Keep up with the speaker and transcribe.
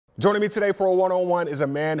Joining me today for a one-on-one is a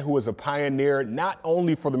man who is a pioneer not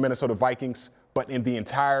only for the Minnesota Vikings, but in the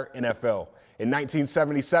entire NFL. In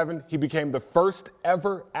 1977, he became the first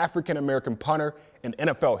ever African-American punter in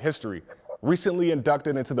NFL history. Recently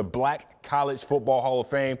inducted into the Black College Football Hall of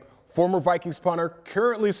Fame, former Vikings punter,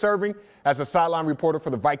 currently serving as a sideline reporter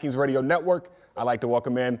for the Vikings Radio Network, I'd like to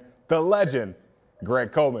welcome in the legend,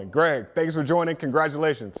 Greg Coleman. Greg, thanks for joining.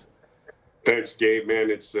 Congratulations. Thanks, Gabe, man.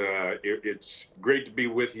 It's great to be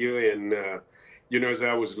with you. And, as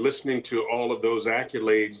I was listening to all of those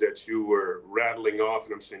accolades that you were rattling off,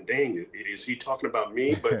 and I'm saying, dang, is he talking about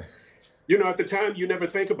me? But, at the time, you never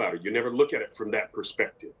think about it. You never look at it from that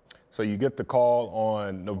perspective. So you get the call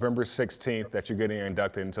on November 16th that you're getting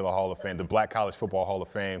inducted into the Hall of Fame, the Black College Football Hall of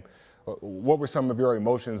Fame. What were some of your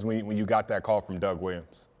emotions when you got that call from Doug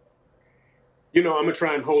Williams? I'm going to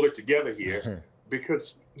try and hold it together here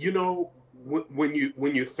because, when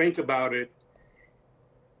you think about it,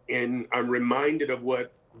 and I'm reminded of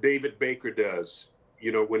what David Baker does,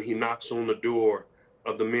 when he knocks on the door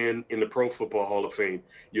of the men in the Pro Football Hall of Fame,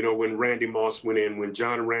 when Randy Moss went in, when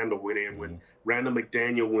John Randall went in, when Randall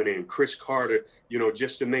McDaniel went in, Chris Carter,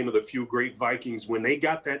 just to name of the few great Vikings, when they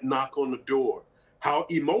got that knock on the door, how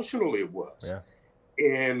emotional it was.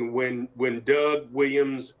 Yeah. And when Doug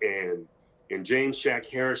Williams and James Shack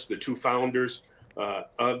Harris, the two founders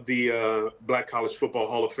of the Black College Football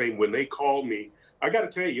Hall of Fame, when they called me, I got to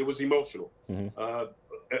tell you, it was emotional.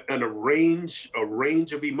 And a range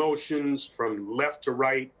of emotions from left to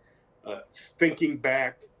right, thinking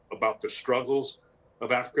back about the struggles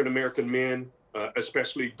of African-American men,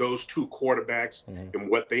 especially those two quarterbacks and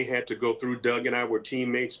what they had to go through. Doug and I were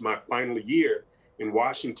teammates my final year in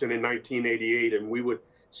Washington in 1988, and we would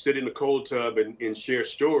sit in the cold tub and share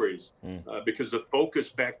stories because the focus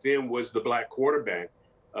back then was the black quarterback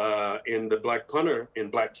and the black punter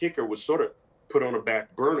and black kicker was sort of put on a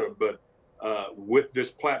back burner. But with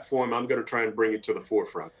this platform, I'm going to try and bring it to the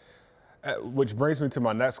forefront. Which brings me to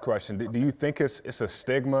my next question. Do you think it's a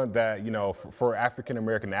stigma that, for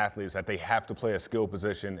African-American athletes that they have to play a skill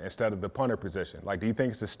position instead of the punter position? Like, do you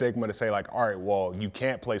think it's a stigma to say, like, all right, well, you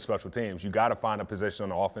can't play special teams. You got to find a position on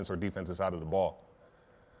the offense or defensive side of the ball?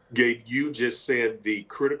 Gabe, you just said the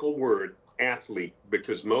critical word, athlete,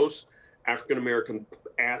 because most African-American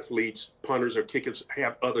athletes, punters or kickers,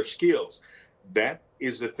 have other skills. That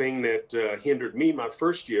is the thing that hindered me my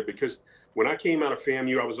first year, because when I came out of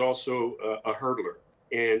FAMU, I was also a hurdler.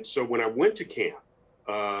 And so when I went to camp,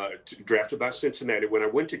 drafted by Cincinnati, when I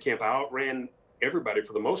went to camp, I outran everybody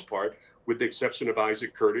for the most part, with the exception of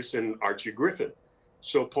Isaac Curtis and Archie Griffin.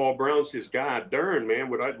 So Paul Brown says, God darn, man,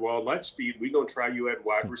 with all that speed, we're going to try you at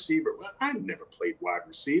wide receiver. Well, I never played wide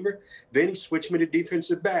receiver. Then he switched me to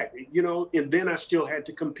defensive back, and then I still had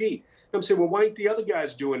to compete. I'm saying, well, why ain't the other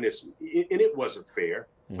guys doing this? And it wasn't fair.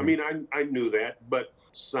 I mean, I knew that, but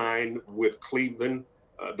signed with Cleveland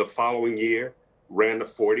the following year, ran the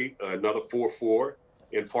 40, another 4.4.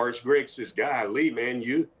 And Forrest Gregg says, golly, man,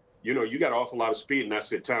 you got an awful lot of speed. And I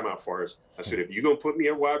said, time out, Forrest. I said, if you're going to put me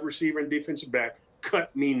at wide receiver and defensive back,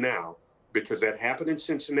 cut me now, because that happened in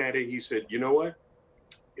Cincinnati. He said, you know what?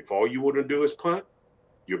 If all you want to do is punt,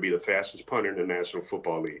 you'll be the fastest punter in the National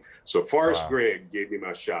Football League. So Forrest Gregg gave me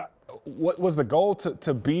my shot. What was the goal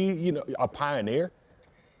to be, a pioneer?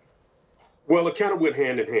 Well, it kind of went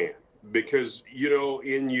hand in hand because,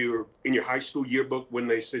 in your high school yearbook, when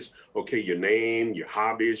they says, okay, your name, your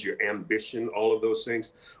hobbies, your ambition, all of those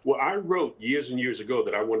things. Well, I wrote years and years ago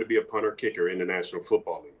that I wanted to be a punter kicker in the National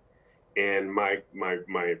Football League. And my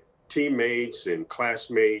teammates and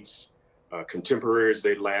classmates, contemporaries,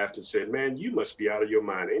 they laughed and said, man, you must be out of your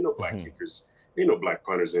mind. Ain't no black kickers, ain't no black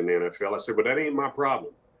punters in the NFL. I said, well, that ain't my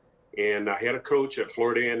problem. And I had a coach at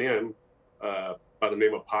Florida A&M by the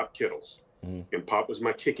name of Pop Kittles. And Pop was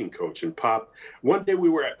my kicking coach. And Pop, one day we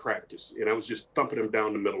were at practice, and I was just thumping him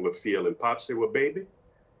down the middle of the field. And Pop said, well, baby,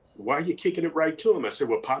 why are you kicking it right to him? I said,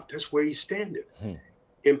 well, Pop, that's where he's standing.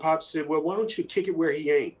 And Pop said, well, why don't you kick it where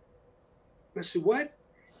he ain't? I said, what?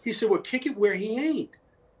 He said, well, kick it where he ain't.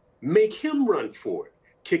 Make him run for it.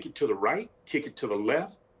 Kick it to the right, kick it to the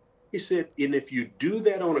left. He said, and if you do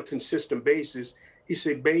that on a consistent basis, he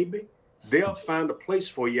said, baby, they'll find a place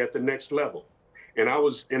for you at the next level. And I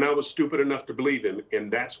was stupid enough to believe him.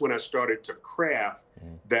 And that's when I started to craft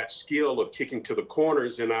that skill of kicking to the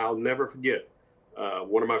corners. And I'll never forget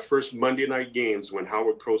one of my first Monday night games when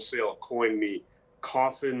Howard Cosell coined me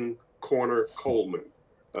Coffin Corner Coleman.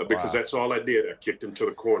 Because that's all I did. I kicked him to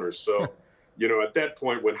the corners. So, at that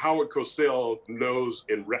point, when Howard Cosell knows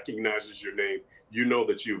and recognizes your name, you know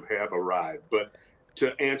that you have arrived. But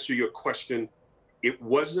to answer your question, it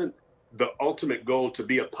wasn't the ultimate goal to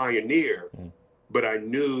be a pioneer, but I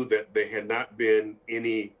knew that there had not been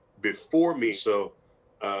any before me. So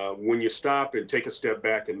when you stop and take a step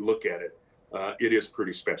back and look at it, it is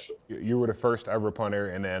pretty special. You were the first ever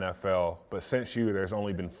punter in the NFL, but since you, there's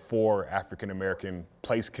only been 4 African-American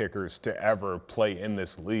place kickers to ever play in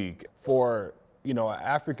this league. For, an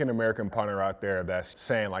African-American punter out there that's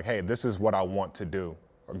saying like, hey, this is what I want to do.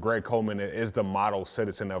 Greg Coleman is the model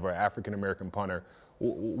citizen of an African-American punter.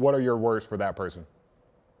 What are your words for that person?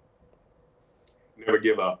 Never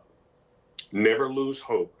give up. Never lose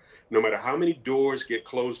hope. No matter how many doors get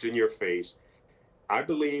closed in your face, I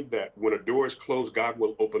believe that when a door is closed, God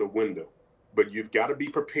will open a window. But you've got to be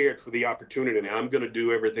prepared for the opportunity. And I'm going to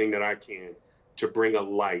do everything that I can to bring a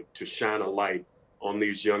light, to shine a light on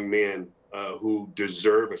these young men who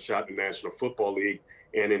deserve a shot in the National Football League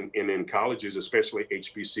and in colleges, especially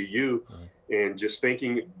HBCU. And just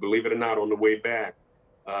thinking, believe it or not, on the way back,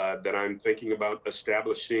 that I'm thinking about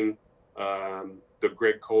establishing the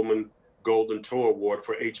Greg Coleman Golden Toe Award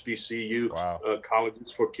for HBCU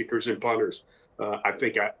colleges for kickers and punters. I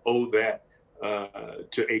think I owe that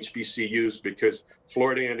to HBCUs because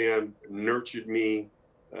Florida A&M nurtured me.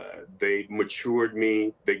 They matured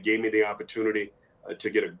me. They gave me the opportunity to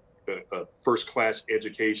get a first-class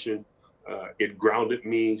education. It grounded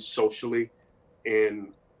me socially, and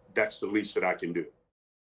that's the least that I can do.